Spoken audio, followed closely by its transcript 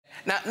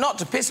now, not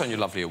to piss on your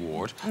lovely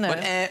award, no.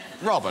 but,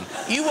 Robin,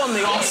 you won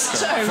the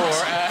Oscar for...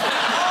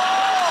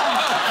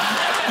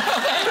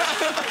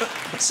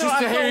 So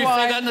Just to hear you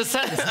say that in the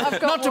sentence.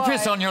 Not to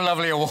piss on your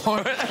lovely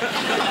award.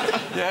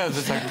 Yeah,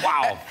 it's like,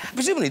 wow.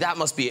 Presumably that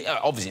must be,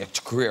 obviously, a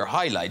career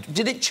highlight.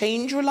 Did it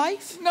change your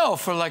life? No,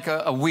 for like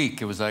a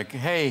week. It was like,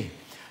 hey,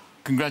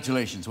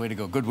 congratulations, way to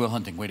go. Good Will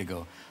Hunting, way to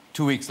go.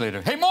 2 weeks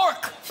later, hey,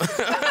 Mark! Just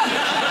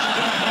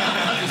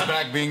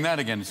back being that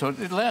again. So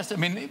it lasts, I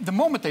mean, the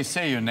moment they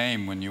say your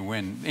name when you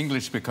win,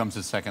 English becomes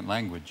a second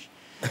language.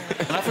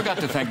 And I forgot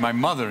to thank my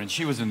mother, and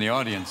she was in the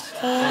audience.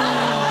 Oh.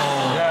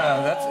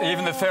 Yeah,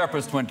 even the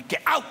therapist went,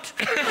 get out!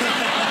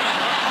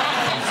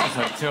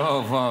 Like,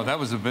 oh, wow, that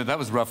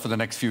was rough for the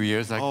next few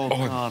years. Like, oh,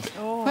 God.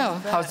 Oh, well,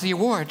 how's the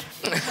award?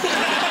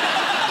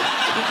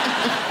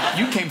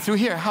 You came through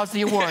here, how's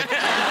the award?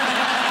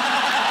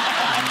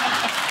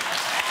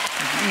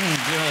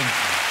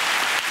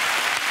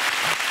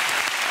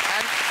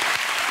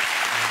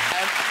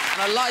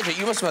 And Elijah,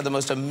 you must have had the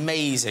most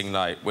amazing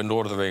night when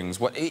Lord of the Rings.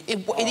 It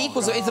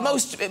equals... It's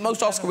the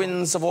most Oscar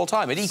wins of all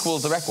time. It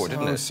equals the record,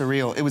 didn't it? So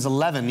surreal. It was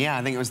 11, yeah.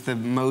 I think it was the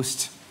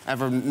most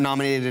ever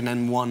nominated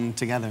and won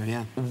together,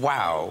 yeah.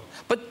 Wow.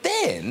 But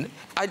then,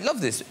 I love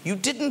this, you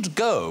didn't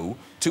go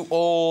to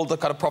all the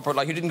kind of proper...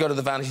 Like, you didn't go to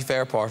the Vanity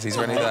Fair parties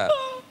or any of that.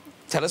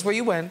 Tell us where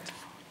you went.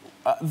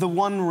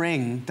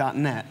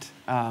 TheOneRing.net,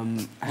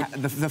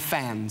 the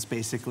fans,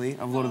 basically,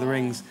 of Lord of the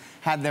Rings,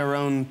 had their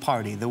own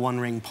party, the One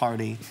Ring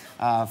Party,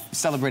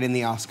 celebrating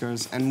the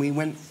Oscars, and we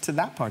went to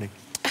that party.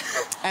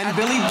 And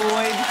Billy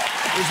Boyd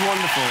was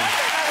wonderful.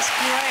 That's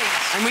great.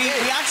 And we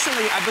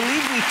actually, I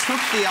believe we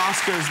took the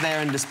Oscars there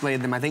and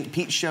displayed them. I think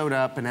Pete showed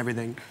up and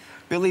everything.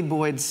 Billy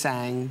Boyd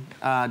sang,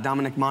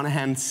 Dominic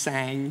Monaghan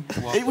sang.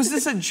 Whoa. It was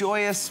just a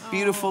joyous,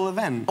 beautiful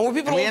event. And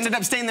we ended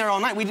up staying there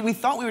all night. We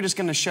thought we were just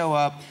going to show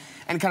up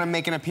and kind of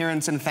make an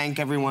appearance and thank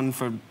everyone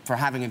for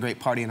having a great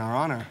party in our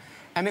honor.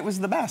 And it was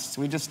the best.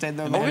 We just stayed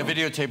there. And a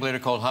videotape later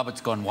called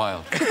Hobbits Gone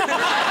Wild.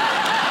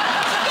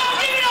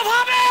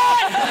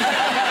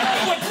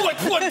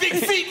 What big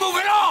feet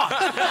moving on!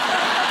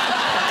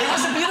 It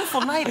was a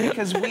beautiful night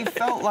because we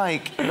felt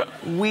like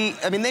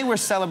I mean, they were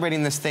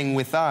celebrating this thing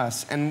with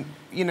us, and,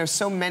 you know,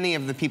 so many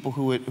of the people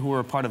who were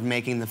a part of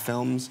making the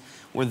films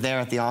were there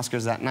at the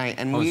Oscars that night,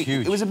 and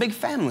it was a big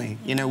family.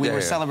 You know, we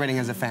were celebrating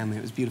as a family.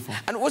 It was beautiful.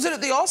 And was it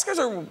at the Oscars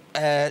or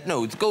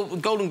no, the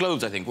Golden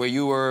Globes, I think, where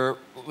you were?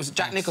 Was it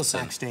Jack Nicholson?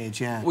 Backstage,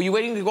 yeah. Were you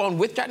waiting to go on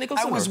with Jack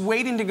Nicholson? I was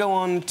waiting to go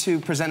on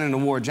to present an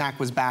award. Jack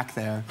was back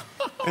there.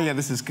 Oh, yeah,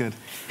 this is good.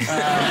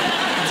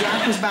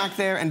 Jack was back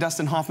there, and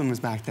Dustin Hoffman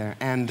was back there,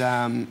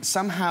 and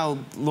somehow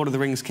Lord of the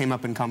Rings came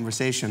up in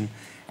conversation,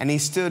 and he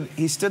stood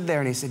there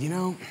and he said, you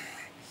know,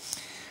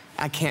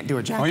 I can't do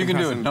it, Jack. Oh, you can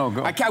do it. No,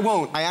 go. I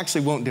won't. I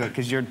actually won't do it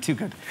because you're too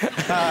good.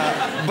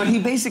 But he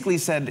basically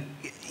said,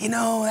 you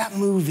know, that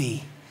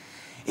movie,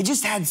 it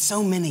just had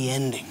so many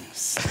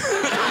endings. He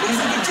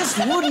said, it just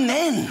wouldn't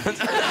end.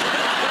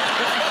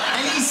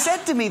 And he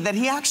said to me that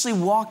he actually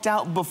walked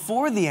out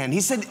before the end.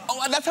 He said,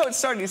 oh, that's how it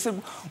started. He said,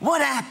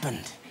 what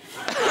happened?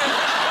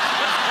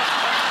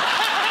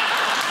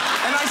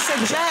 And I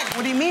said, Jack,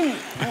 what do you mean?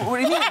 What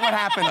do you mean, what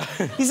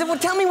happened? He said, well,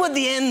 tell me what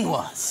the end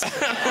was.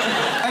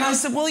 And I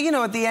said, well, you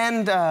know, at the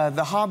end,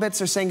 the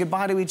hobbits are saying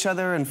goodbye to each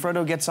other, and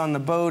Frodo gets on the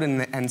boat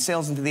and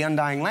sails into the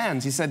Undying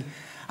Lands. He said,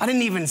 I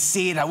didn't even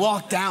see it. I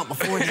walked out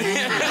before the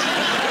end.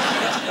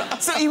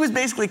 So he was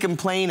basically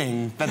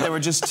complaining that there were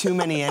just too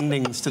many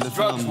endings to the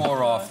film. Drugs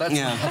wore off. That's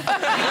yeah. I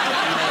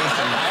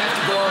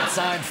have to go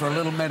outside for a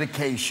little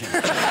medication.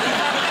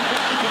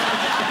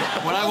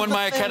 When I won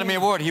my Academy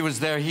Award, he was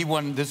there. He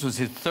won, this was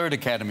his 3rd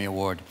Academy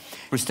Award.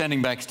 We're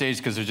standing backstage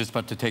because they're just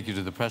about to take you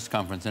to the press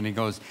conference, and he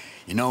goes,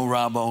 you know,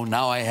 Robbo,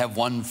 now I have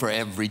one for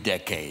every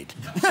decade.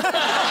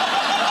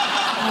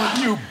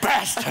 Oh, you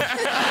bastard!